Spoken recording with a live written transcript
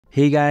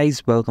Hey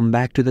guys, welcome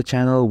back to the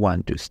channel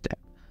One Two Step.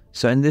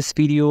 So in this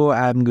video,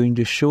 I'm going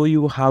to show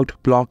you how to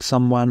block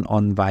someone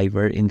on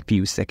Viber in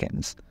few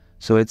seconds.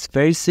 So it's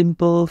very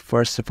simple.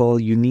 First of all,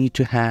 you need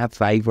to have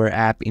Viber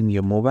app in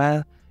your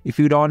mobile. If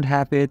you don't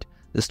have it,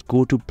 just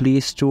go to Play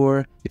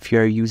Store if you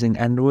are using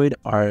Android,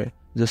 or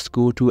just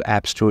go to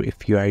App Store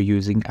if you are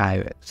using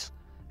iOS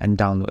and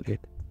download it.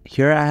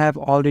 Here I have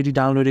already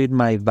downloaded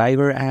my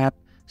Viber app,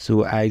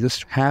 so I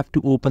just have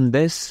to open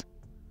this.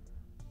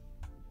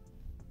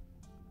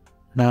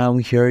 Now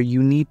here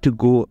you need to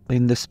go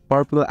in this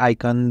purple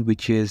icon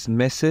which is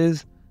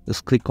message.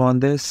 Just click on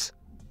this,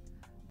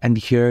 and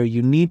here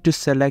you need to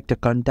select a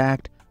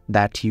contact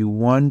that you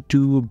want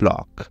to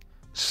block.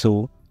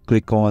 So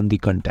click on the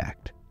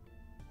contact.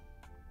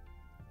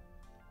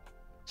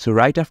 So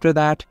right after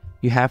that,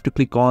 you have to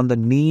click on the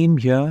name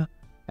here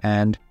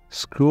and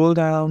scroll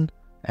down,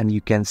 and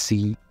you can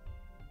see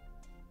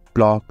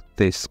block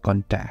this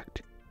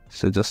contact.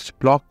 So just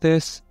block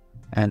this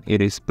and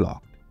it is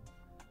blocked.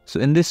 So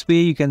in this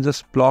way, you can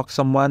just block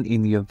someone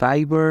in your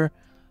Viber.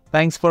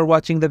 Thanks for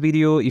watching the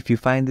video. If you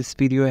find this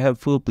video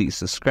helpful, please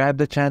subscribe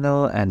the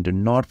channel and do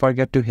not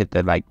forget to hit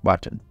the like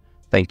button.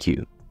 Thank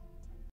you.